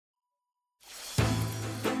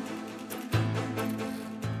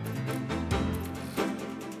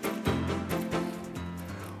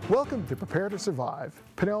Welcome to Prepare to Survive,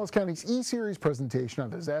 Pinellas County's E-Series presentation on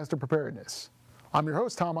disaster preparedness. I'm your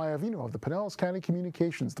host, Tom Iavino of the Pinellas County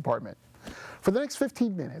Communications Department. For the next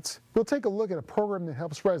 15 minutes, we'll take a look at a program that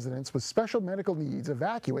helps residents with special medical needs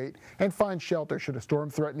evacuate and find shelter should a storm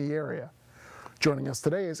threaten the area. Joining us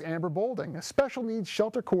today is Amber Boulding, a special needs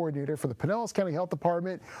shelter coordinator for the Pinellas County Health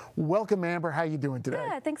Department. Welcome, Amber. How are you doing today?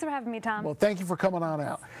 Good. Thanks for having me, Tom. Well, thank you for coming on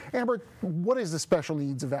out. Amber, what is the Special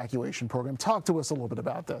Needs Evacuation Program? Talk to us a little bit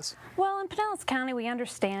about this. Well, in Pinellas County, we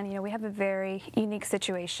understand, we have a very unique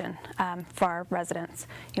situation for our residents.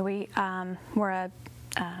 We're a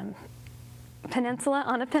peninsula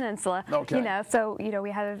on a peninsula. Okay. So we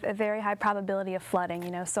have a very high probability of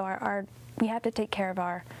flooding. So we have to take care of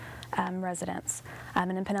our residents.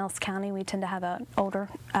 And in Pinellas County, we tend to have an older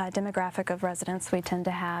demographic of residents. We tend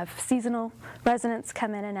to have seasonal residents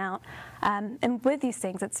come in and out. And with these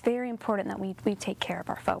things, it's very important that we take care of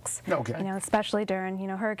our folks. Okay. Especially during,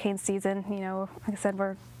 hurricane season. Like I said,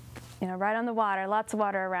 we're right on the water, lots of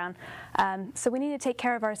water around. So we need to take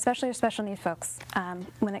care of especially our special need folks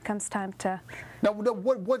when it comes time to. Now,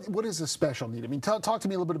 what is a special need? I mean, talk to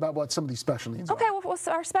me a little bit about what some of these special needs are. Okay, well,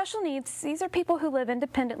 so our special needs, these are people who live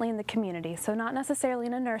independently in the community, so not necessarily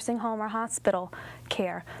in a nursing home or hospital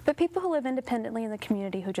care, but people who live independently in the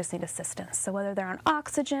community who just need assistance. So whether they're on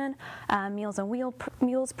oxygen, Meals on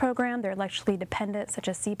Wheels program, they're electrically dependent, such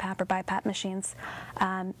as CPAP or BiPAP machines,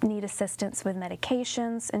 need assistance with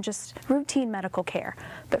medications and just routine medical care,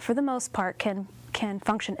 but for the most part can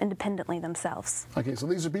function independently themselves. Okay, so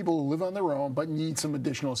these are people who live on their own but need some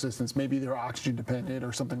additional assistance. Maybe they're oxygen dependent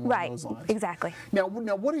or something along those lines. Right, exactly. Now,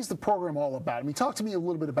 what is the program all about? I mean, talk to me a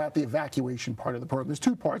little bit about the evacuation part of the program. There's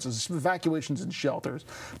two parts. There's evacuations and shelters.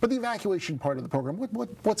 But the evacuation part of the program,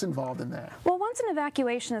 what's involved in that? Well, once an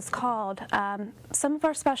evacuation is called, some of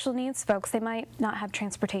our special needs folks, they might not have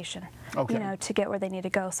transportation, okay, to get where they need to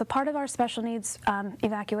go. So part of our special needs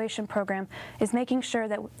evacuation program is making sure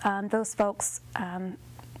that those folks,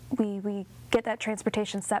 we get that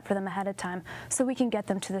transportation set for them ahead of time so we can get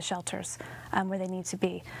them to the shelters where they need to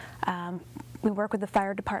be. We work with the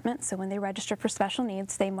fire department, so when they register for special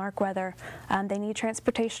needs, they mark whether they need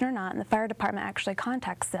transportation or not, and the fire department actually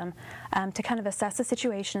contacts them to kind of assess the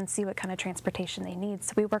situation and see what kind of transportation they need.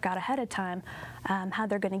 So we work out ahead of time how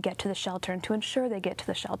they're going to get to the shelter and to ensure they get to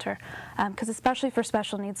the shelter. Because especially for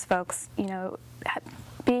special needs folks,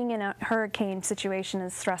 being in a hurricane situation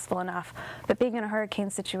is stressful enough, but being in a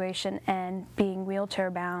hurricane situation and being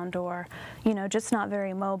wheelchair bound or, just not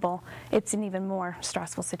very mobile, it's an even more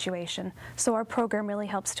stressful situation. So our program really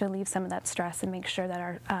helps to relieve some of that stress and make sure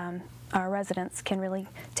that our residents can really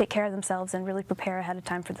take care of themselves and really prepare ahead of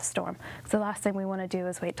time for the storm. So the last thing we want to do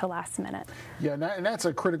is wait till last minute. Yeah, and that's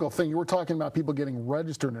a critical thing. You were talking about people getting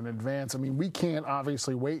registered in advance. I mean, we can't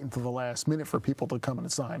obviously wait until the last minute for people to come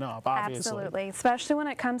and sign up, obviously. Absolutely, especially when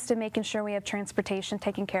it comes to making sure we have transportation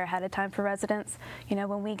taken care ahead of time for residents.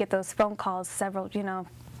 When we get those phone calls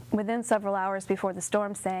within several hours before the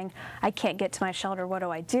storm saying, I can't get to my shelter, what do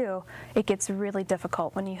I do? It gets really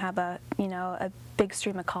difficult when you have a big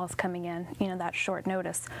stream of calls coming in, that short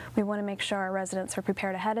notice. We want to make sure our residents are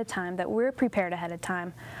prepared ahead of time, that we're prepared ahead of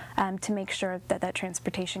time to make sure that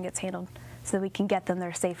transportation gets handled so that we can get them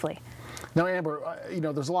there safely. Now, Amber,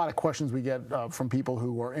 there's a lot of questions we get from people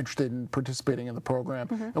who are interested in participating in the program,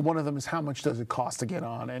 and one of them is how much does it cost to get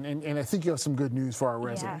on? And I think you have some good news for our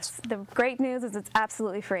residents. Yes, the great news is it's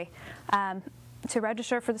absolutely free. To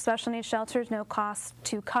register for the special needs shelters, no cost.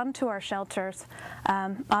 To come to our shelters,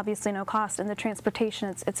 obviously no cost. And the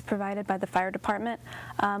transportation, it's provided by the fire department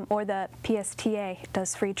or the PSTA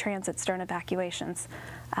does free transits during evacuations.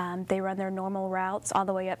 They run their normal routes all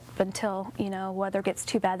the way up until, weather gets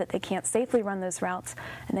too bad that they can't safely run those routes.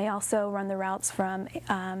 And they also run the routes from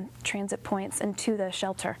transit points into the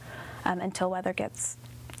shelter until weather gets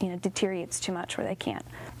deteriorates too much where they can't.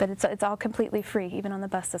 But it's all completely free, even on the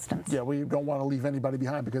bus systems. Yeah, we don't want to leave anybody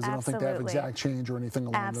behind because I don't think they have exact change or anything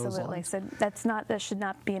along those lines. So that should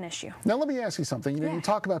not be an issue. Now let me ask you something. You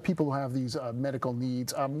talk about people who have these medical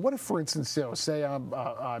needs. What if, for instance, say I'm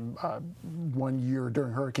 1 year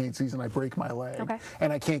during hurricane season, I break my leg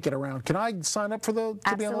and I can't get around. Can I sign up for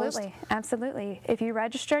to be on the list? Absolutely. If you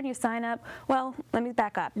register and you sign up, well, let me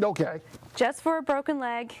back up. Okay. Just for a broken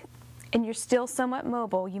leg, and you're still somewhat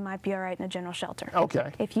mobile, you might be all right in a general shelter.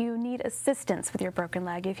 Okay. If you need assistance with your broken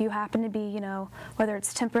leg, if you happen to be, whether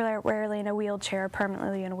it's temporarily in a wheelchair or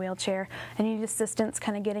permanently in a wheelchair, and you need assistance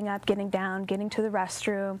kind of getting up, getting down, getting to the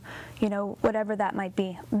restroom, whatever that might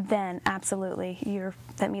be, then absolutely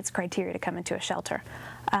that meets criteria to come into a shelter.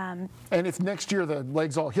 And if next year the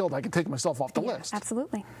leg's all healed, I can take myself off the list.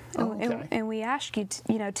 Absolutely. Oh, okay. And we ask you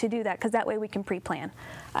to do that, because that way we can pre-plan.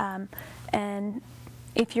 And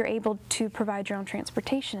if you're able to provide your own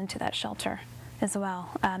transportation into that shelter as well,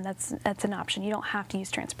 that's an option. You don't have to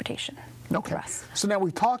use transportation. Okay. So now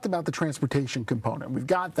we've talked about the transportation component. We've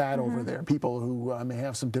got that over there, people who may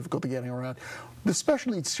have some difficulty getting around. The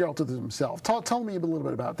special needs shelter themselves, tell me a little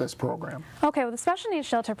bit about this program. Okay, well, the special needs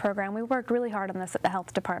shelter program, we worked really hard on this at the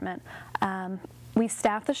health department. We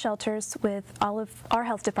staff the shelters with all of our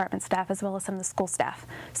health department staff as well as some of the school staff.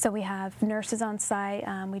 So we have nurses on site.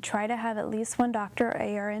 We try to have at least one doctor or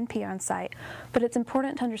ARNP on site, but it's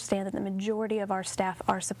important to understand that the majority of our staff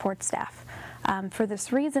are support staff. For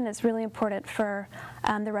this reason, it's really important for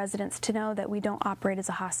the residents to know that we don't operate as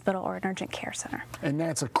a hospital or an urgent care center. And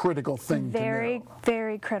that's a critical thing to know. Very,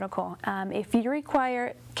 very critical. If you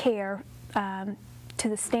require care to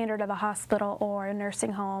the standard of a hospital or a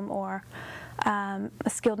nursing home or a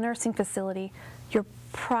skilled nursing facility, you're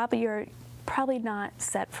probably not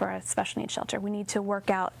set for a special needs shelter. We need to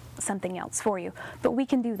work out something else for you, but we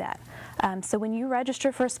can do that. So when you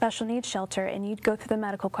register for a special needs shelter and you go through the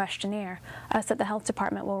medical questionnaire, us at the health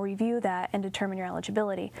department will review that and determine your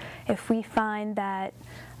eligibility. If we find that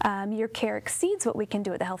your care exceeds what we can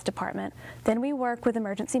do at the health department, then we work with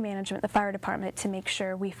emergency management, the fire department, to make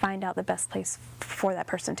sure we find out the best place for that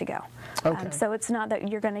person to go. Okay. So it's not that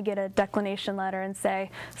you're going to get a declination letter and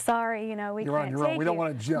say, sorry, we You're can't on your own. take We don't you.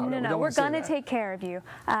 want to jump. No, we're going to take care of you.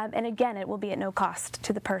 And again, it will be at no cost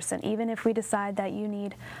to the person. Even if we decide that you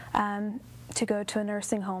need to go to a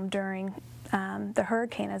nursing home during the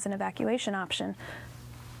hurricane as an evacuation option,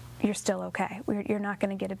 you're still okay. You're not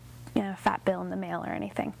going to get a fat bill in the mail or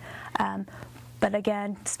anything. But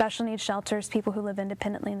again, special needs shelters, people who live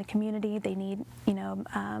independently in the community, they need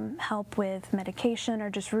help with medication or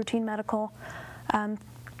just routine medical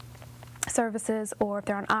services, or if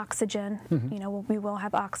they're on oxygen, we will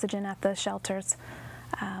have oxygen at the shelters.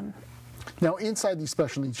 Now, inside these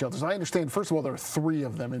special needs shelters, I understand, first of all, there are 3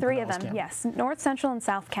 of them in Three of Pinellas them, County. yes. North, Central, and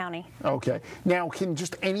South County. Okay. Now, can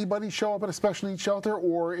just anybody show up at a special needs shelter,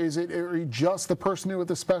 or is it just the person who with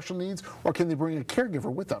the special needs, or can they bring a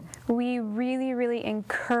caregiver with them? We really, really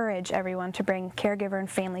encourage everyone to bring caregiver and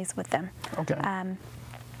families with them. Okay.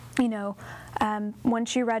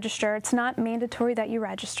 Once you register, it's not mandatory that you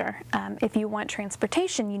register. If you want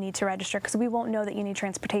transportation, you need to register, because we won't know that you need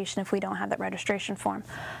transportation if we don't have that registration form.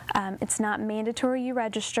 It's not mandatory you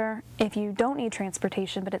register if you don't need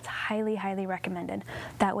transportation, but it's highly, highly recommended.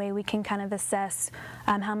 That way we can kind of assess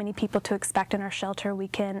how many people to expect in our shelter. We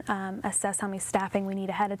can assess how many staffing we need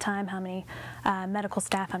ahead of time, how many medical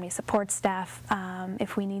staff, how many support staff,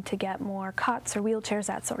 if we need to get more cots or wheelchairs,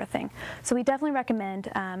 that sort of thing. So we definitely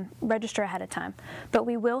recommend register ahead of time. But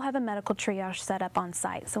we will have a medical triage set up on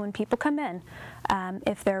site. So when people come in,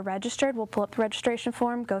 if they're registered, we'll pull up the registration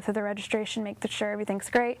form, go through the registration, make sure everything's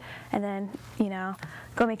great, and then,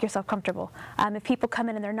 go make yourself comfortable. If people come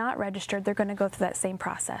in and they're not registered, they're going to go through that same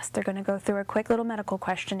process. They're going to go through a quick little medical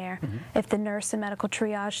questionnaire. If the nurse in medical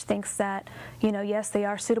triage thinks that, yes, they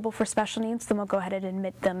are suitable for special needs, then we'll go ahead and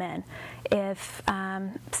admit them in. If,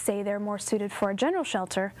 say, they're more suited for a general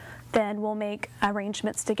shelter, then we'll make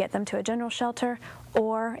arrangements to get them to a general shelter.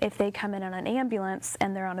 Or if they come in on an ambulance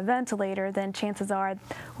and they're on a ventilator, then chances are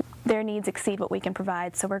their needs exceed what we can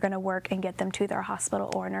provide, so we're going to work and get them to their hospital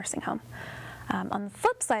or a nursing home. On the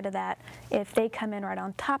flip side of that, if they come in right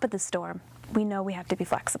on top of the storm, we know we have to be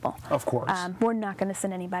flexible. Of course. We're not going to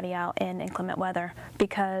send anybody out in inclement weather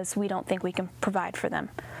because we don't think we can provide for them.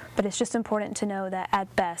 But it's just important to know that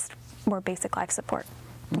at best, we're basic life support.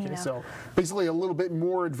 Okay, so basically a little bit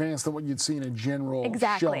more advanced than what you'd see in a general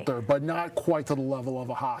shelter, but not quite to the level of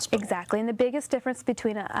a hospital. Exactly, and the biggest difference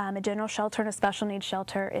between a general shelter and a special needs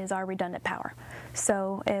shelter is our redundant power.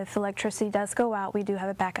 So if electricity does go out, we do have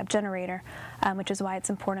a backup generator, which is why it's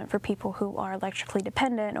important for people who are electrically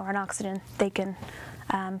dependent or on oxygen, they can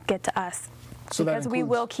get to us. So because we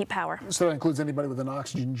will keep power. So that includes anybody with an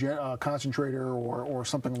oxygen concentrator or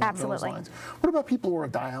something along those lines. What about people who are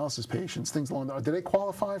dialysis patients, things along those? Do they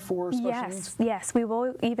qualify for special needs? Yes, we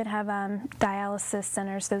will even have dialysis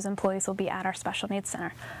centers. Those employees will be at our special needs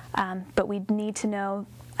center. But we need to know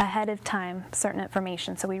ahead of time certain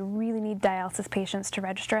information. So we really need dialysis patients to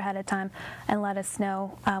register ahead of time and let us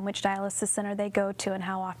know which dialysis center they go to and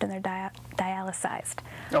how often they're dialysized.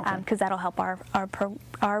 Because that'll help our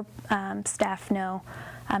staff know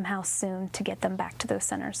how soon to get them back to those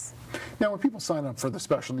centers. Now, when people sign up for the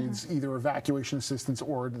special needs, either evacuation assistance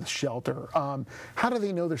or the shelter, how do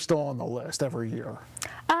they know they're still on the list every year?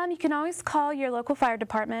 You can always call your local fire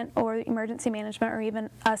department or emergency management or even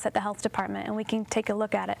us at the health department, and we can take a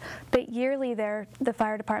look at it. But yearly, the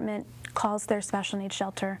fire department calls their special needs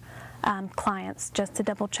shelter clients just to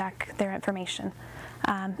double check their information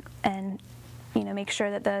and make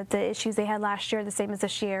sure that the issues they had last year are the same as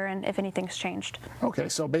this year, and if anything's changed. Okay,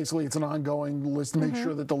 so basically it's an ongoing list to make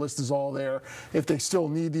sure that the list is all there if they still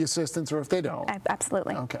need the assistance or if they don't.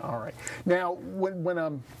 Absolutely. Okay, all right. Now,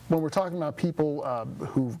 when we're talking about people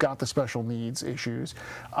who've got the special needs issues,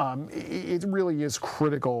 it really is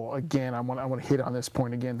critical. Again, I want to hit on this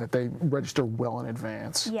point again, that they register well in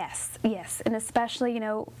advance. Yes, and especially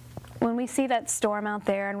when we see that storm out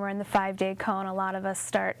there and we're in the 5-day cone, a lot of us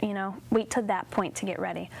start, wait to that point to get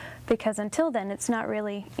ready. Because until then, it's not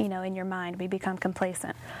really, in your mind. We become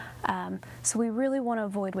complacent. So we really want to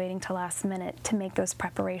avoid waiting till last minute to make those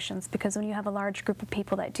preparations, because when you have a large group of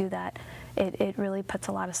people that do that, it really puts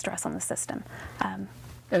a lot of stress on the system. And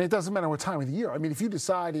it doesn't matter what time of the year. I mean, if you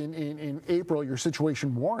decide in April your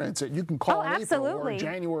situation warrants it, you can call in April or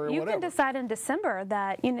January or whatever. You can decide in December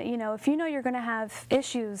that, if you know you're going to have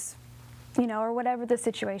issues, or whatever the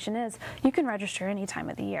situation is, you can register any time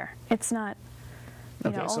of the year. It's not,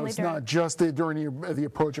 okay, so it's not just during the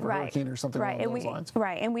approach of a hurricane or something along those lines.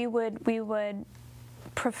 Right, and we would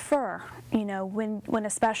prefer, when a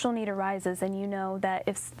special need arises and that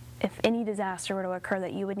if any disaster were to occur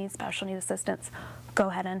that you would need special need assistance, go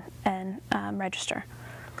ahead and register.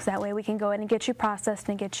 Because that way we can go in and get you processed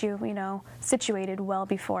and get you, situated well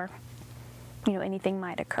before anything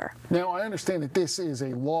might occur. Now, I understand that this is a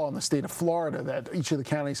law in the state of Florida that each of the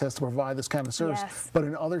counties has to provide this kind of service, but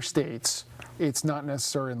in other states, it's not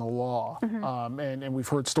necessary in the law. And we've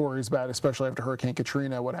heard stories about, especially after Hurricane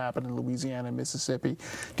Katrina, what happened in Louisiana and Mississippi.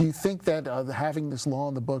 Do you think that having this law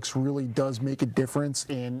in the books really does make a difference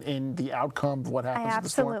in the outcome of what happens? I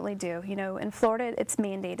absolutely do. In Florida, it's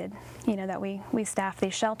mandated, that we staff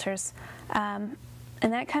these shelters, and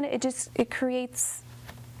that kind of it creates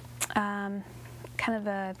kind of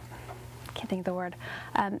I can't think of the word.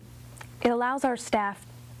 It allows our staff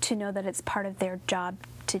to know that it's part of their job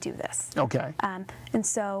to do this. Okay. And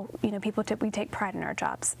so, we take pride in our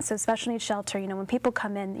jobs. So special needs shelter, when people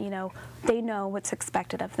come in, they know what's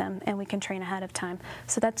expected of them, and we can train ahead of time.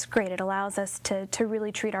 So that's great. It allows us to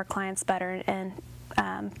really treat our clients better and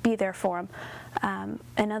be there for them.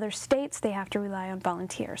 In other states, they have to rely on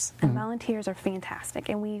volunteers, and volunteers are fantastic,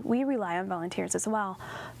 and we rely on volunteers as well.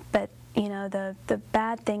 But the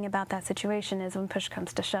bad thing about that situation is when push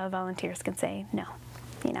comes to shove, volunteers can say no.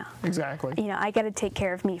 Exactly. I got to take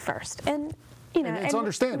care of me first, and it's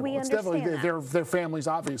understandable. We definitely their families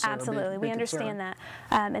obviously. Absolutely, we understand that,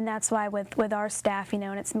 and that's why with our staff,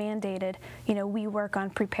 and it's mandated. We work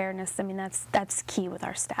on preparedness. I mean, that's key with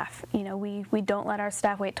our staff. We don't let our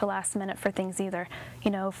staff wait till last minute for things either.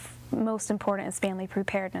 Most important is family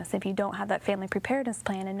preparedness. If you don't have that family preparedness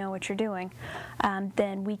plan and know what you're doing,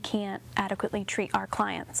 then we can't adequately treat our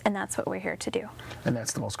clients, and that's what we're here to do. And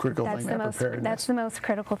that's the most critical thing. Preparedness. That's the most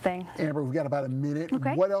critical thing. Amber, we've got about a minute.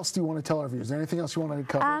 Okay. What else do you want to tell our viewers? Anything else you want to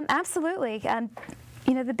cover? Absolutely.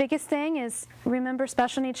 The biggest thing is remember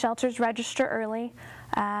special needs shelters, register early,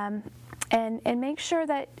 and make sure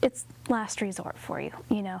that it's last resort for you.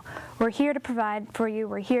 We're here to provide for you.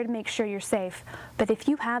 We're here to make sure you're safe. But if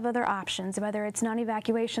you have other options, whether it's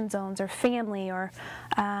non-evacuation zones or family or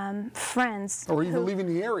friends, or even leaving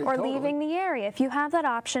the area, leaving the area, if you have that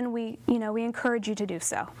option, we encourage you to do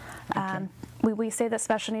so. Okay. We say that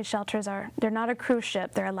special needs shelters they're not a cruise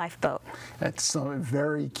ship, they're a lifeboat. That's a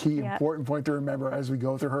very key, important point to remember as we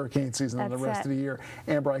go through hurricane season and the rest of the year.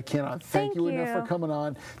 Amber, I cannot thank you enough for coming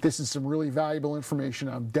on. This is some really valuable information.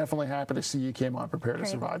 I'm definitely happy to see you came on Prepared to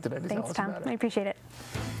Survive today to tell us about it. I appreciate it.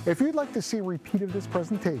 If you'd like to see a repeat of this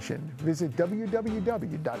presentation, visit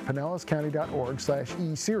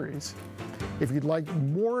www.pinellascounty.org/e-series. If you'd like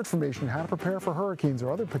more information on how to prepare for hurricanes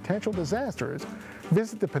or other potential disasters,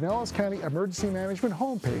 visit the Pinellas County Emergency Management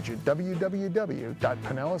homepage at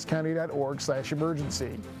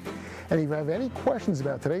www.pinellascounty.org/emergency. And if you have any questions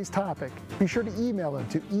about today's topic, be sure to email them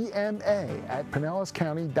to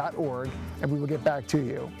ema@pinellascounty.org, and we will get back to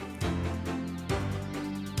you.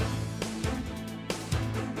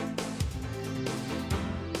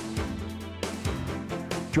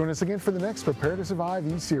 Join us again for the next Prepare to Survive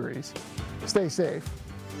e-series. Stay safe.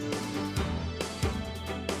 News.